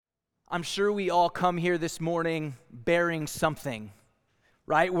I'm sure we all come here this morning bearing something,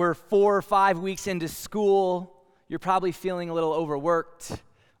 right? We're 4 or 5 weeks into school. You're probably feeling a little overworked,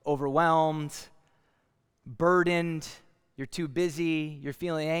 overwhelmed, burdened. You're too busy. You're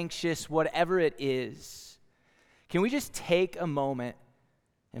feeling anxious, whatever it is. Can we just take a moment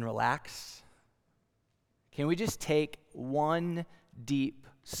and relax? Can we just take one deep,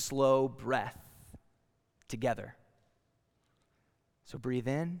 slow breath together? So breathe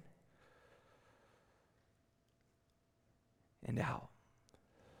in and out.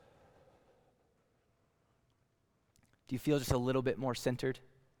 Do you feel just a little bit more centered?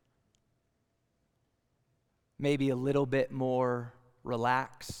 Maybe a little bit more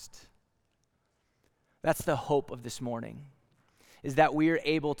relaxed? That's the hope of this morning, is that we are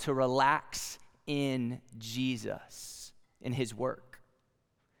able to relax in Jesus, in his work.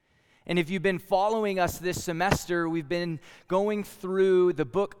 And if you've been following us this semester, we've been going through the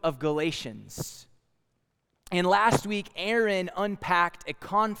book of Galatians. And last week, Aaron unpacked a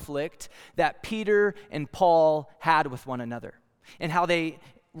conflict that Peter and Paul had with one another and how they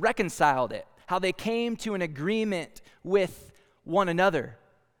reconciled it, how they came to an agreement with one another,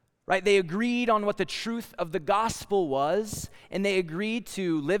 right? They agreed on what the truth of the gospel was, and they agreed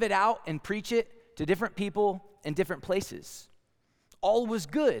to live it out and preach it to different people in different places. All was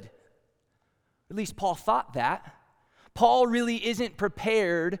good. At least Paul thought that. Paul really isn't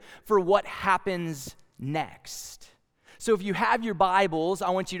prepared for what happens next. So if you have your Bibles, I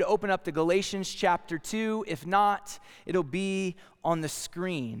want you to open up to Galatians chapter 2. If not, it'll be on the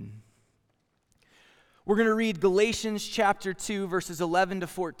screen. We're going to read Galatians chapter 2, verses 11 to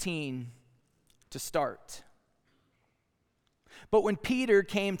 14 to start. But when Peter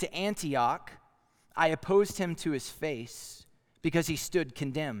came to Antioch, I opposed him to his face because he stood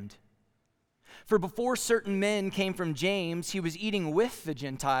condemned. For before certain men came from James, he was eating with the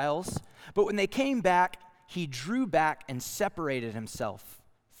Gentiles, but when they came back, he drew back and separated himself,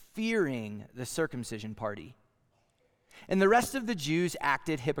 fearing the circumcision party. And the rest of the Jews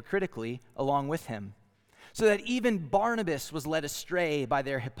acted hypocritically along with him, so that even Barnabas was led astray by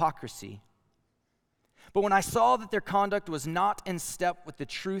their hypocrisy. But when I saw that their conduct was not in step with the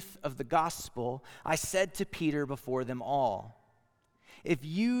truth of the gospel, I said to Peter before them all, if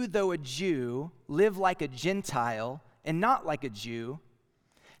you, though a Jew, live like a Gentile and not like a Jew,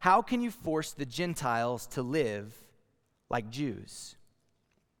 how can you force the Gentiles to live like Jews?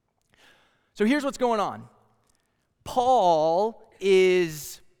 So here's what's going on. Paul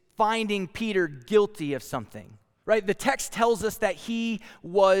is finding Peter guilty of something, right? The text tells us that he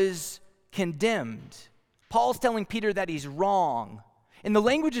was condemned. Paul's telling Peter that he's wrong. And the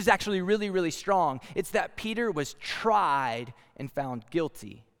language is actually really, really strong. It's that Peter was tried and found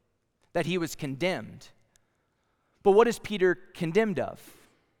guilty, that he was condemned. But what is Peter condemned of?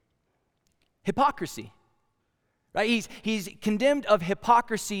 Hypocrisy, right? He's condemned of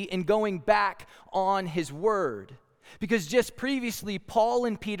hypocrisy in going back on his word. Because just previously, Paul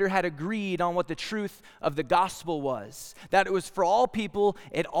and Peter had agreed on what the truth of the gospel was, that it was for all people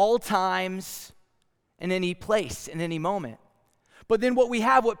at all times, in any place, in any moment. But then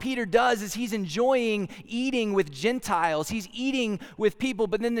what Peter does is he's enjoying eating with Gentiles. He's eating with people,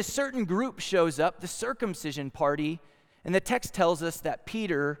 but then this certain group shows up, the circumcision party, and the text tells us that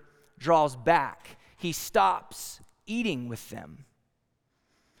Peter draws back. He stops eating with them.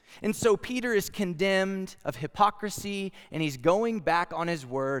 And so Peter is condemned of hypocrisy, and he's going back on his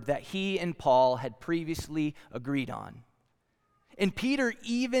word that he and Paul had previously agreed on. And Paul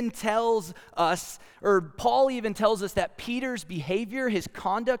even tells us that Peter's behavior, his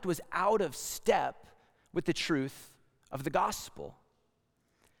conduct was out of step with the truth of the gospel.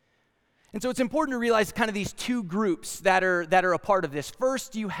 And so it's important to realize kind of these two groups that are a part of this.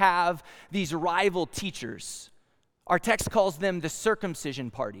 First, you have these rival teachers. Our text calls them the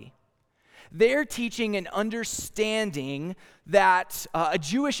circumcision party. They're teaching an understanding that, a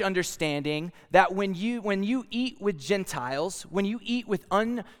Jewish understanding, that when you eat with Gentiles, when you eat with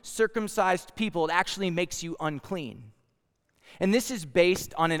uncircumcised people, it actually makes you unclean. And this is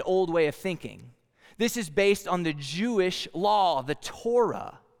based on an old way of thinking. This is based on the Jewish law, the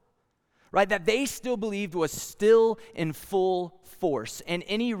Torah, right, that they still believed was still in full force, and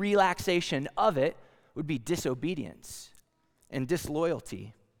any relaxation of it would be disobedience and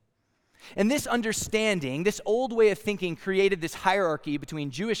disloyalty. And this understanding, this old way of thinking, created this hierarchy between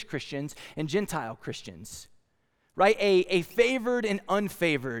Jewish Christians and Gentile Christians, right? A favored and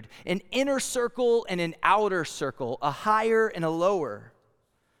unfavored, an inner circle and an outer circle, a higher and a lower.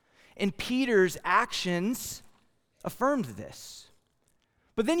 And Peter's actions affirmed this.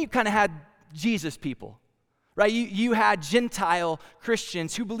 But then you kind of had Jesus people, right? You had Gentile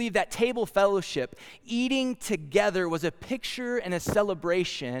Christians who believed that table fellowship, eating together, was a picture and a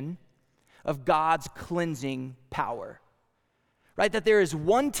celebration of God's cleansing power. Right? That there is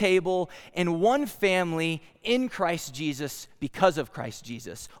one table and one family in Christ Jesus because of Christ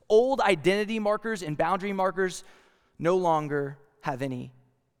Jesus. Old identity markers and boundary markers no longer have any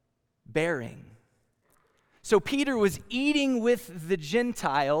bearing. So Peter was eating with the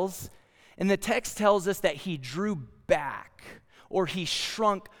Gentiles, and the text tells us that he drew back, or he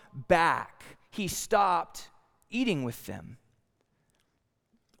shrunk back. He stopped eating with them.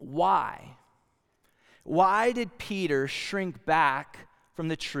 Why? Why did Peter shrink back from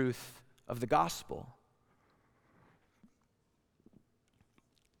the truth of the gospel?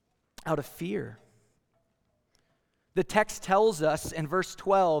 Out of fear. The text tells us in verse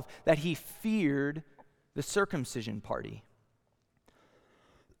 12 that he feared the circumcision party.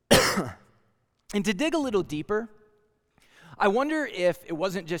 And to dig a little deeper, I wonder if it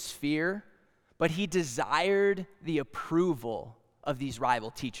wasn't just fear, but he desired the approval of these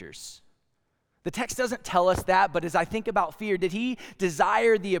rival teachers. The text doesn't tell us that, but as I think about fear, did he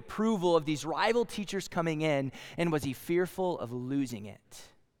desire the approval of these rival teachers coming in, and was he fearful of losing it?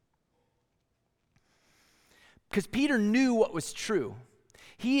 Because Peter knew what was true.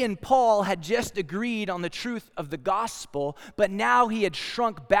 He and Paul had just agreed on the truth of the gospel, but now he had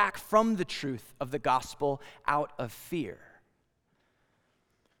shrunk back from the truth of the gospel out of fear.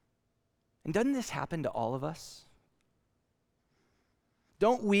 And doesn't this happen to all of us?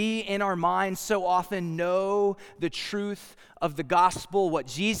 Don't we, in our minds, so often know the truth of the gospel, what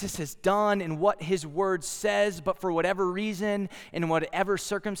Jesus has done and what his word says, but for whatever reason, in whatever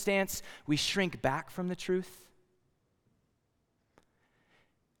circumstance, we shrink back from the truth?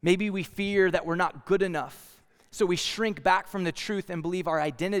 Maybe we fear that we're not good enough, so we shrink back from the truth and believe our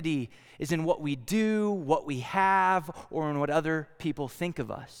identity is in what we do, what we have, or in what other people think of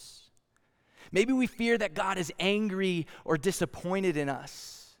us. Maybe we fear that God is angry or disappointed in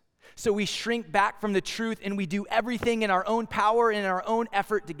us. So we shrink back from the truth and we do everything in our own power and in our own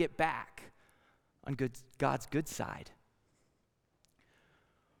effort to get back on God's good side.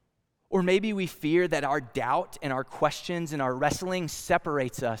 Or maybe we fear that our doubt and our questions and our wrestling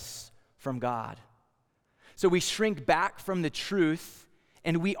separates us from God. So we shrink back from the truth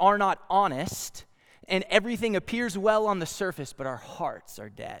and we are not honest, and everything appears well on the surface, but our hearts are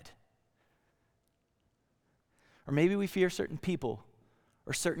dead. Or maybe we fear certain people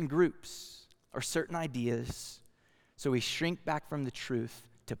or certain groups or certain ideas, so we shrink back from the truth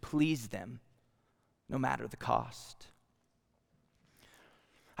to please them, no matter the cost.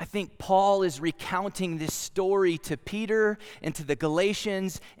 I think Paul is recounting this story to Peter and to the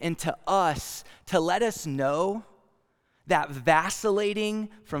Galatians and to us to let us know that vacillating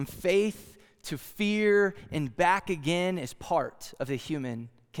from faith to fear and back again is part of the human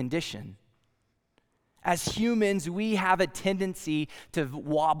condition. As humans, we have a tendency to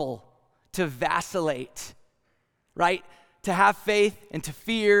wobble, to vacillate, right? To have faith and to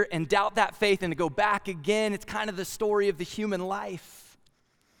fear and doubt that faith and to go back again. It's kind of the story of the human life.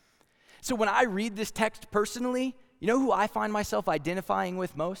 So when I read this text personally, you know who I find myself identifying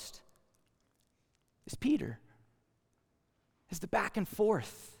with most? It's Peter. It's the back and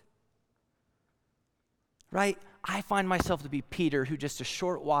forth, right? I find myself to be Peter, who just a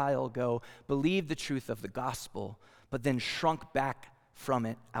short while ago believed the truth of the gospel, but then shrunk back from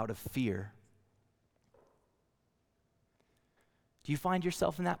it out of fear. Do you find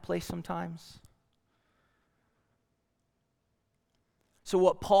yourself in that place sometimes? So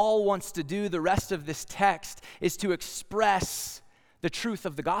what Paul wants to do the rest of this text is to express the truth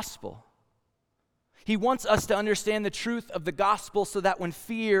of the gospel. He wants us to understand the truth of the gospel so that when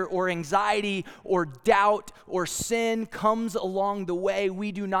fear or anxiety or doubt or sin comes along the way,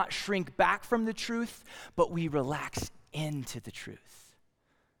 we do not shrink back from the truth, but we relax into the truth.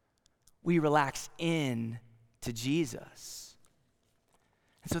 We relax in to Jesus.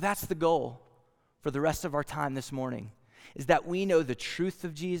 And so that's the goal for the rest of our time this morning, is that we know the truth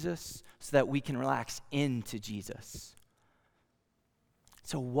of Jesus so that we can relax into Jesus.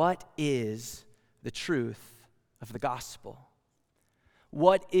 So what is the truth of the gospel?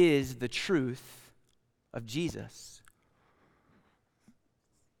 What is the truth of Jesus?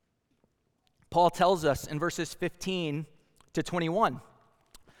 Paul tells us in verses 15 to 21.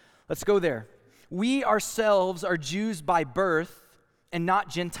 Let's go there. We ourselves are Jews by birth and not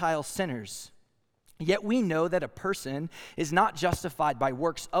Gentile sinners. Yet we know that a person is not justified by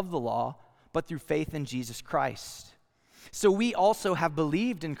works of the law, but through faith in Jesus Christ. So we also have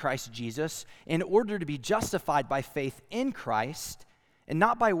believed in Christ Jesus in order to be justified by faith in Christ and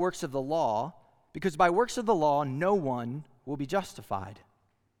not by works of the law, because by works of the law no one will be justified.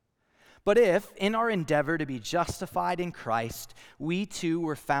 But if, in our endeavor to be justified in Christ, we too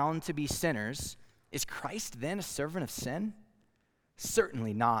were found to be sinners, is Christ then a servant of sin?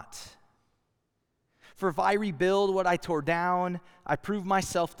 Certainly not. For if I rebuild what I tore down, I prove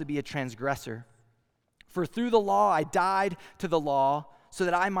myself to be a transgressor. For through the law I died to the law, so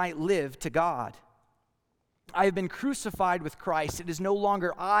that I might live to God. I have been crucified with Christ. It is no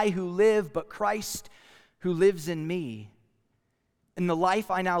longer I who live, but Christ who lives in me. In the life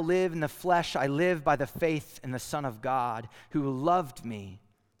I now live in the flesh, I live by the faith in the Son of God, who loved me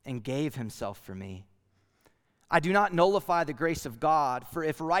and gave himself for me. I do not nullify the grace of God, for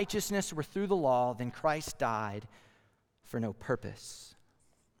if righteousness were through the law, then Christ died for no purpose.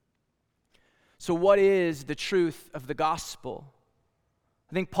 So what is the truth of the gospel?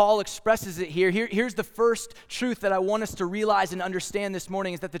 I think Paul expresses it here. Here's the first truth that I want us to realize and understand this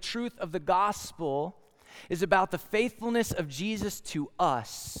morning, is that the truth of the gospel is about the faithfulness of Jesus to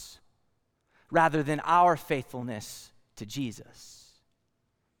us rather than our faithfulness to Jesus.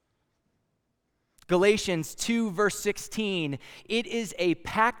 Galatians 2 verse 16, it is a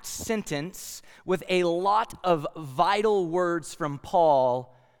packed sentence with a lot of vital words from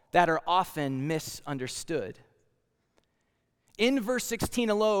Paul that are often misunderstood. In verse 16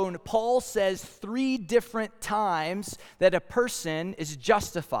 alone, Paul says 3 different times that a person is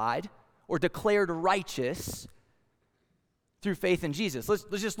justified or declared righteous through faith in Jesus. Let's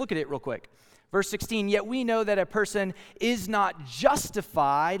just look at it real quick. Verse 16, yet we know that a person is not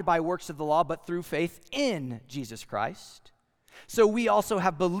justified by works of the law, but through faith in Jesus Christ. So we also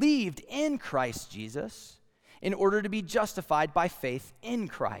have believed in Christ Jesus in order to be justified by faith in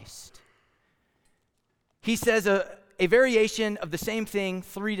Christ. He says a variation of the same thing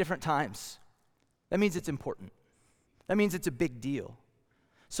 3 different times. That means it's important. That means it's a big deal.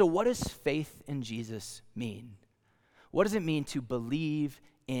 So what does faith in Jesus mean? What does it mean to believe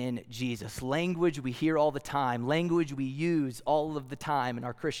in Jesus? Language we hear all the time, language we use all of the time in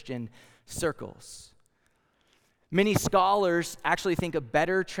our Christian circles. Many scholars actually think a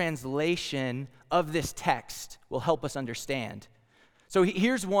better translation of this text will help us understand. So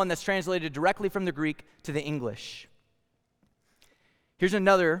here's one that's translated directly from the Greek to the English. Here's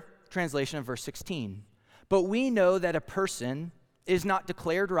another translation of verse 16. But we know that a person is not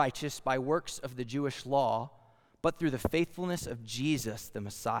declared righteous by works of the Jewish law, but through the faithfulness of Jesus, the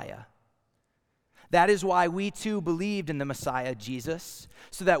Messiah. That is why we too believed in the Messiah, Jesus,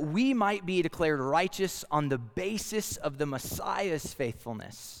 so that we might be declared righteous on the basis of the Messiah's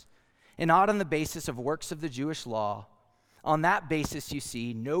faithfulness, and not on the basis of works of the Jewish law. On that basis, you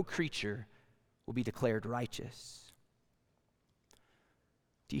see, no creature will be declared righteous.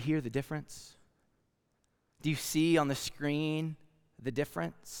 Do you hear the difference? Do you see on the screen the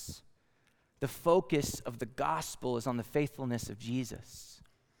difference? The focus of the gospel is on the faithfulness of Jesus.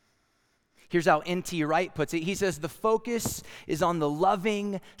 Here's how N.T. Wright puts it. He says, the focus is on the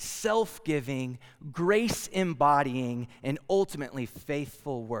loving, self-giving, grace-embodying, and ultimately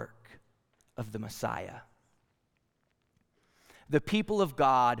faithful work of the Messiah. The people of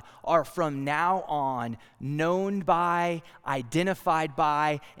God are from now on known by, identified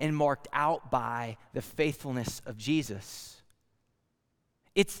by, and marked out by the faithfulness of Jesus.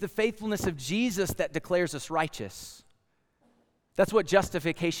 It's the faithfulness of Jesus that declares us righteous. That's what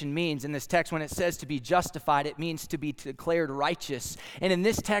justification means in this text. When it says to be justified, it means to be declared righteous. And in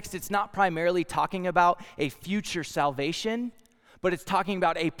this text, it's not primarily talking about a future salvation, but it's talking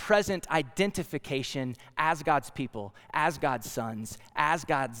about a present identification as God's people, as God's sons, as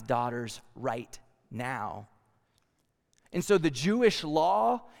God's daughters right now. And so the Jewish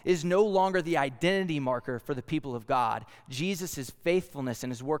law is no longer the identity marker for the people of God. Jesus' faithfulness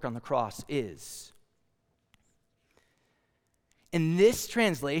and his work on the cross is. In this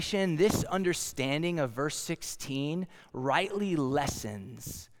translation, this understanding of verse 16 rightly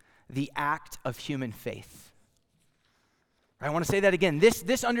lessens the act of human faith. I want to say that again.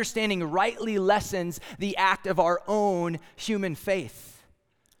 This understanding rightly lessens the act of our own human faith.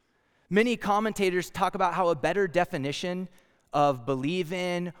 Many commentators talk about how a better definition of believe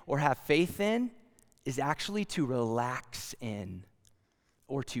in or have faith in is actually to relax in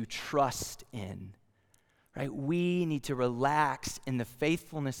or to trust in. Right? We need to relax in the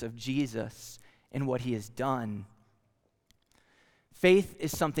faithfulness of Jesus and what he has done. Faith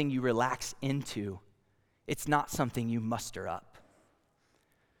is something you relax into. It's not something you muster up.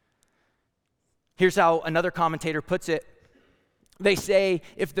 Here's how another commentator puts it. They say,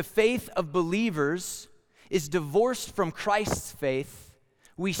 if the faith of believers is divorced from Christ's faith,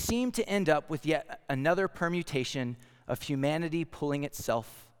 we seem to end up with yet another permutation of humanity pulling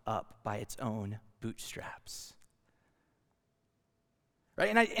itself up by its own bootstraps. Right?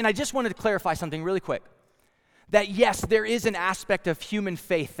 And I just wanted to clarify something really quick. That yes, there is an aspect of human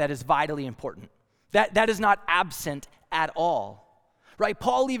faith that is vitally important. That is not absent at all. Right?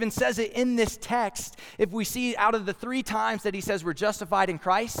 Paul even says it in this text. If we see out of the 3 times that he says we're justified in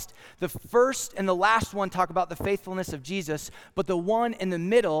Christ, the first and the last one talk about the faithfulness of Jesus, but the one in the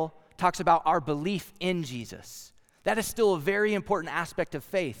middle talks about our belief in Jesus. That is still a very important aspect of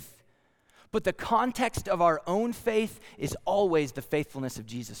faith. But the context of our own faith is always the faithfulness of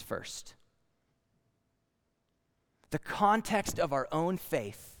Jesus first. The context of our own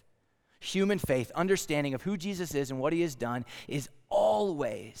faith, human faith, understanding of who Jesus is and what he has done is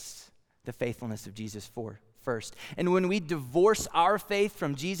always the faithfulness of Jesus first. And when we divorce our faith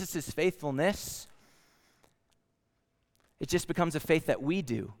from Jesus' faithfulness, it just becomes a faith that we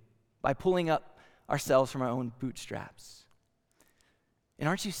do by pulling up ourselves from our own bootstraps. And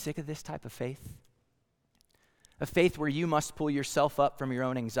aren't you sick of this type of faith? A faith where you must pull yourself up from your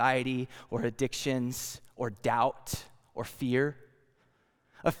own anxiety or addictions or doubt or fear.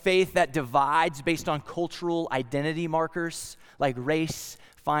 A faith that divides based on cultural identity markers like race,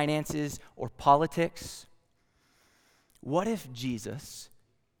 finances, or politics. What if Jesus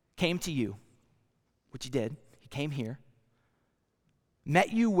came to you, which he did, he came here,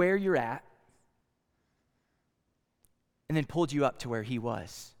 met you where you're at, and then pulled you up to where he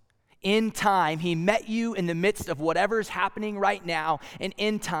was? In time, he met you in the midst of whatever's happening right now, and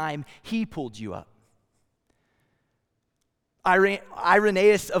in time, he pulled you up.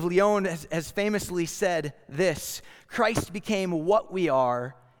 Irenaeus of Lyon has famously said this: Christ became what we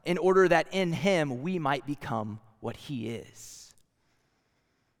are in order that in him we might become what he is.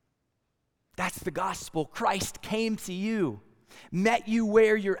 That's the gospel. Christ came to you, met you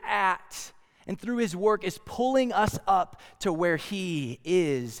where you're at, and through his work is pulling us up to where he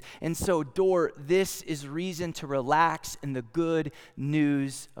is. And so, this is reason to relax in the good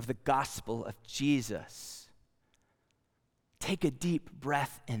news of the gospel of Jesus. Take a deep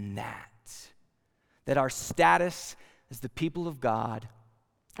breath in that our status as the people of God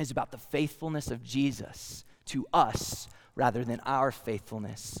is about the faithfulness of Jesus to us rather than our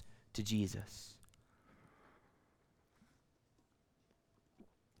faithfulness to Jesus.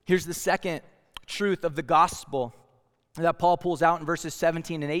 Here's the second truth of the gospel that Paul pulls out in verses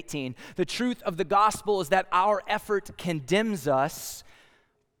 17 and 18. The truth of the gospel is that our effort condemns us,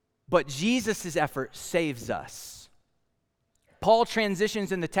 but Jesus' effort saves us. Paul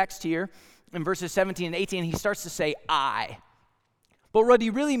transitions in the text here in verses 17 and 18. He starts to say, I. But what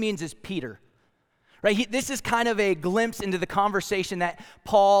he really means is Peter. Right? This is kind of a glimpse into the conversation that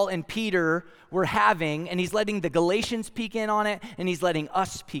Paul and Peter were having, and he's letting the Galatians peek in on it, and he's letting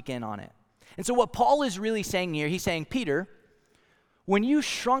us peek in on it. And so what Paul is really saying here, he's saying, Peter, when you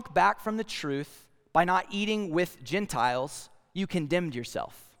shrunk back from the truth by not eating with Gentiles, you condemned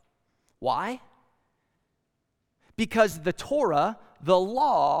yourself. Why? Because the Torah, the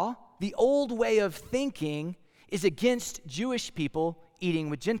law, the old way of thinking is against Jewish people eating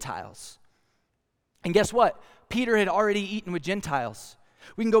with Gentiles. And guess what? Peter had already eaten with Gentiles.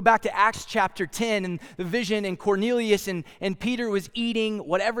 We can go back to Acts chapter 10 and the vision and Cornelius and Peter was eating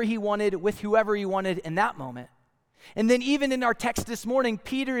whatever he wanted with whoever he wanted in that moment. And then even in our text this morning,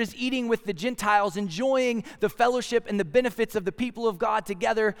 Peter is eating with the Gentiles, enjoying the fellowship and the benefits of the people of God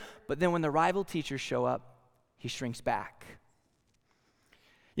together. But then when the rival teachers show up, he shrinks back.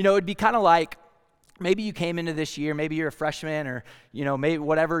 You know, it'd be kind of like maybe you came into this year, maybe you're a freshman or, maybe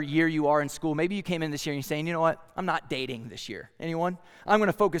whatever year you are in school, maybe you came in this year and you're saying, you know what, I'm not dating this year. Anyone? I'm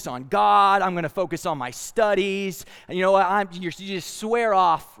going to focus on God. I'm going to focus on my studies. And you know what, you just swear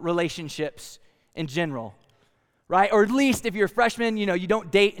off relationships in general, right? Or at least if you're a freshman, you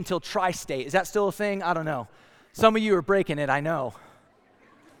don't date until tri-state. Is that still a thing? I don't know. Some of you are breaking it, I know.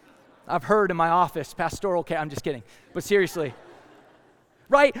 I've heard in my office, pastoral care, I'm just kidding, but seriously.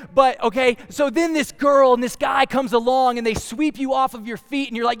 Right? But, okay, so then this girl and this guy comes along and they sweep you off of your feet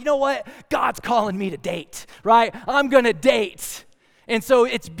and you're like, you know what? God's calling me to date, right? I'm going to date. And so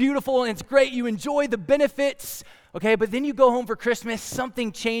it's beautiful and it's great. You enjoy the benefits, okay? But then you go home for Christmas,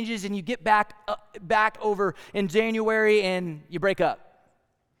 something changes and you get back over in January and you break up,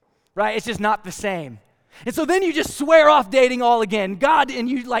 right? It's just not the same. And so then you just swear off dating all again. God, and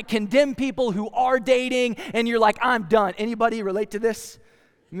you condemn people who are dating and you're like, I'm done. Anybody relate to this?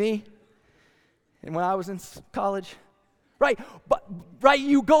 Me? And when I was in college? Right? But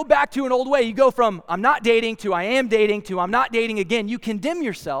you go back to an old way. You go from I'm not dating to I am dating to I'm not dating again. You condemn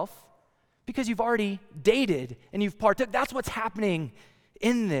yourself because you've already dated and you've partook. That's what's happening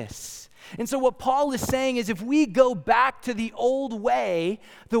in this. And so what Paul is saying is if we go back to the old way,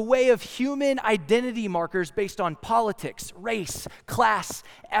 the way of human identity markers based on politics, race, class,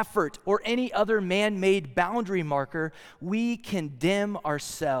 effort, or any other man-made boundary marker, we condemn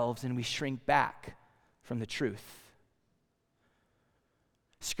ourselves and we shrink back from the truth.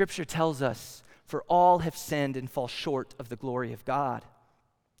 Scripture tells us, for all have sinned and fall short of the glory of God.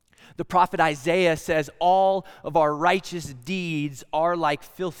 The prophet Isaiah says, all of our righteous deeds are like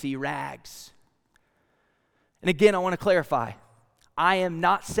filthy rags. And again, I want to clarify. I am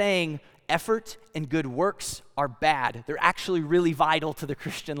not saying effort and good works are bad. They're actually really vital to the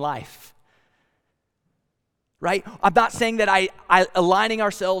Christian life. Right? I'm not saying that aligning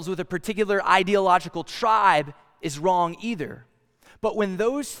ourselves with a particular ideological tribe is wrong either. But when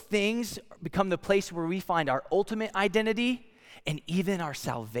those things become the place where we find our ultimate identity and even our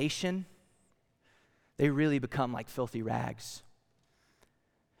salvation, they really become like filthy rags.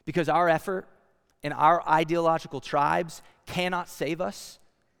 Because our effort and our ideological tribes cannot save us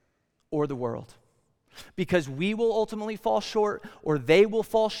or the world. Because we will ultimately fall short or they will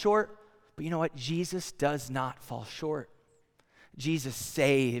fall short. But you know what? Jesus does not fall short. Jesus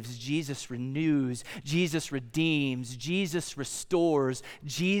saves, Jesus renews, Jesus redeems, Jesus restores,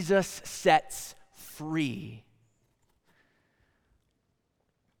 Jesus sets free.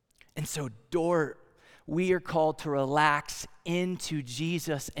 And so, Dort, we are called to relax into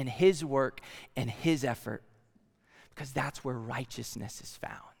Jesus and his work and his effort, because that's where righteousness is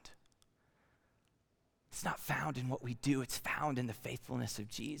found. It's not found in what we do, it's found in the faithfulness of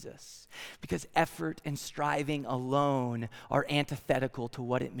Jesus. Because effort and striving alone are antithetical to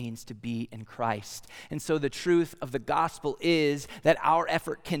what it means to be in Christ. And so the truth of the gospel is that our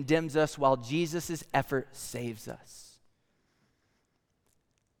effort condemns us while Jesus' effort saves us.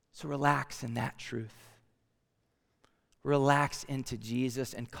 So relax in that truth. Relax into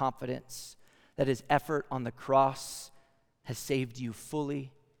Jesus and confidence that his effort on the cross has saved you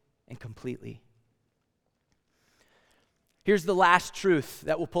fully and completely. Here's the last truth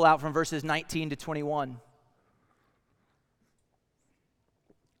that we'll pull out from verses 19 to 21.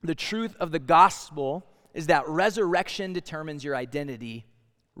 The truth of the gospel is that resurrection determines your identity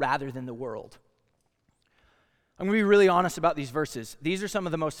rather than the world. I'm going to be really honest about these verses. These are some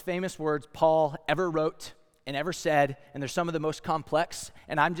of the most famous words Paul ever wrote and ever said, and they're some of the most complex,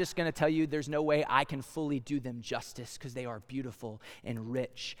 and I'm just going to tell you there's no way I can fully do them justice because they are beautiful and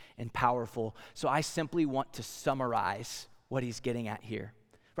rich and powerful. So I simply want to summarize what he's getting at here.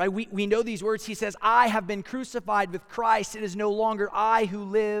 Right? We know these words. He says, I have been crucified with Christ. It is no longer I who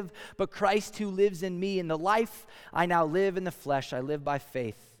live, but Christ who lives in me. In the life I now live in the flesh, I live by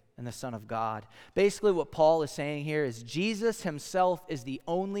faith in the Son of God. Basically what Paul is saying here is Jesus himself is the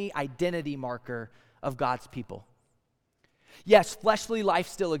only identity marker of God's people. Yes, fleshly life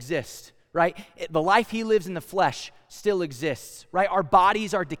still exists, right? The life he lives in the flesh still exists, right? Our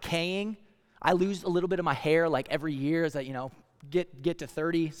bodies are decaying. I lose a little bit of my hair like every year as I, get to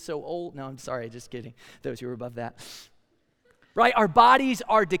 30, so old. No, I'm sorry, just kidding. Those who are above that. Right? Our bodies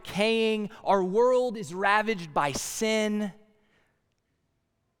are decaying. Our world is ravaged by sin.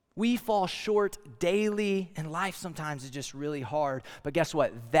 We fall short daily, and life sometimes is just really hard. But guess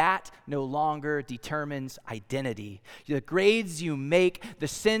what? That no longer determines identity. The grades you make, the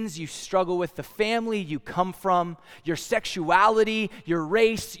sins you struggle with, the family you come from, your sexuality, your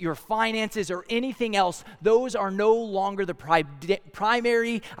race, your finances, or anything else, those are no longer the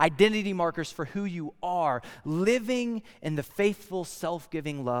primary identity markers for who you are. Living in the faithful,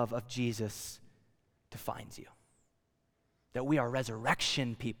 self-giving love of Jesus defines you. That we are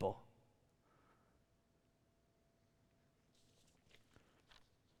resurrection people.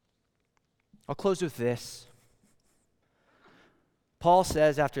 I'll close with this. Paul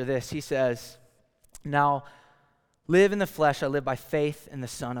says after this, he says, now live in the flesh, I live by faith in the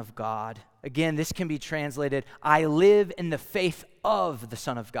Son of God. Again, this can be translated, I live in the faith of the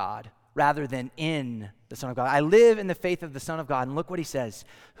Son of God, rather than in the Son of God. I live in the faith of the Son of God. And look what he says,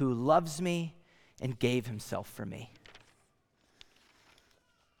 who loves me and gave himself for me.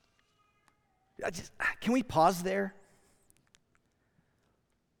 Can we pause there?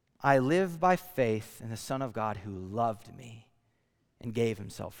 I live by faith in the Son of God who loved me and gave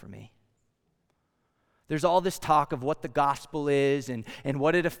himself for me. There's all this talk of what the gospel is and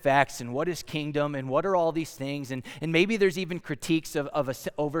what it affects and what is kingdom and what are all these things. And maybe there's even critiques of a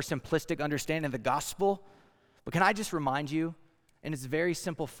oversimplistic understanding of the gospel. But can I just remind you, in its very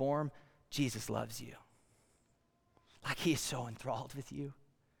simple form, Jesus loves you. Like he is so enthralled with you.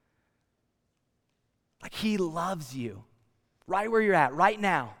 Like he loves you right where you're at, right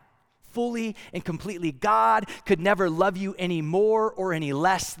now, fully and completely God, could never love you any more or any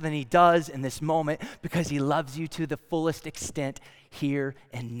less than he does in this moment, because he loves you to the fullest extent here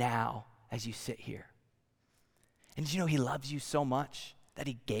and now as you sit here. And did you know he loves you so much that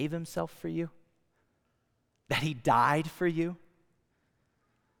he gave himself for you? That he died for you?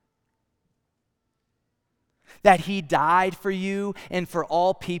 That he died for you and for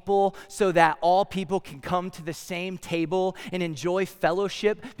all people so that all people can come to the same table and enjoy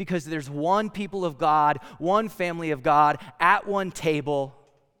fellowship, because there's one people of God, one family of God at one table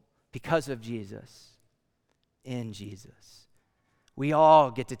because of Jesus, in Jesus. We all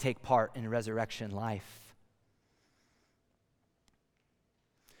get to take part in resurrection life.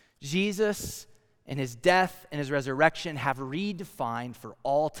 Jesus and his death and his resurrection have redefined for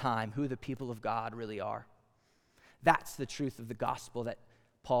all time who the people of God really are. That's the truth of the gospel that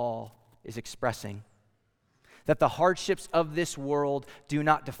Paul is expressing. That the hardships of this world do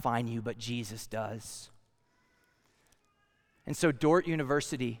not define you, but Jesus does. And so, Dordt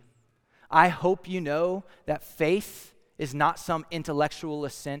University, I hope you know that faith is not some intellectual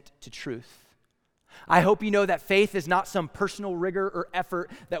assent to truth. I hope you know that faith is not some personal rigor or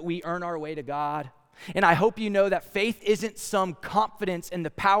effort that we earn our way to God. And I hope you know that faith isn't some confidence in the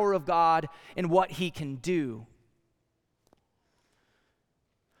power of God and what he can do.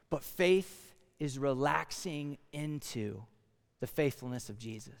 But faith is relaxing into the faithfulness of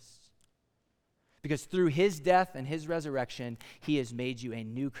Jesus. Because through his death and his resurrection, he has made you a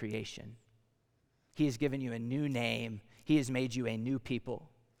new creation. He has given you a new name. He has made you a new people.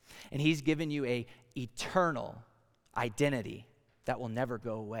 And he's given you an eternal identity that will never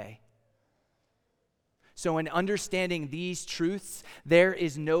go away. So in understanding these truths, there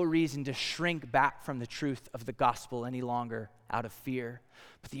is no reason to shrink back from the truth of the gospel any longer out of fear.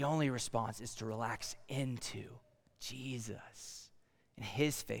 But the only response is to relax into Jesus and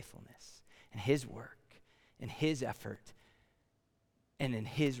his faithfulness and his work and his effort and in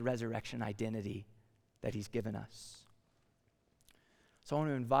his resurrection identity that he's given us. So I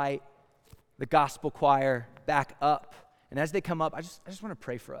want to invite the gospel choir back up. And as they come up, I just want to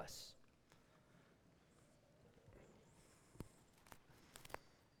pray for us.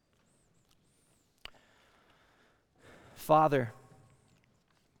 Father,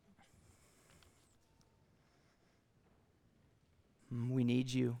 we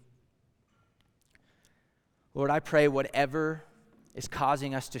need you. Lord, I pray whatever is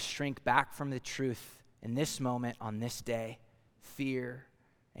causing us to shrink back from the truth in this moment, on this day, fear,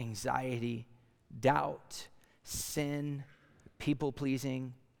 anxiety, doubt, sin,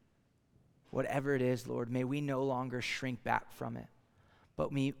 people-pleasing, whatever it is, Lord, may we no longer shrink back from it,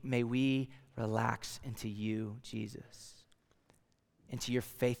 but may we relax into you, Jesus, into your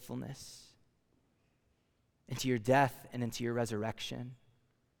faithfulness, into your death and into your resurrection.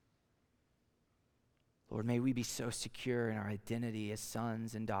 Lord, may we be so secure in our identity as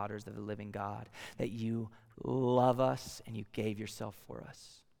sons and daughters of the living God that you love us and you gave yourself for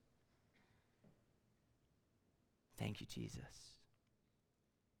us. Thank you, Jesus.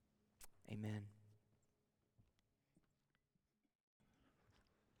 Amen.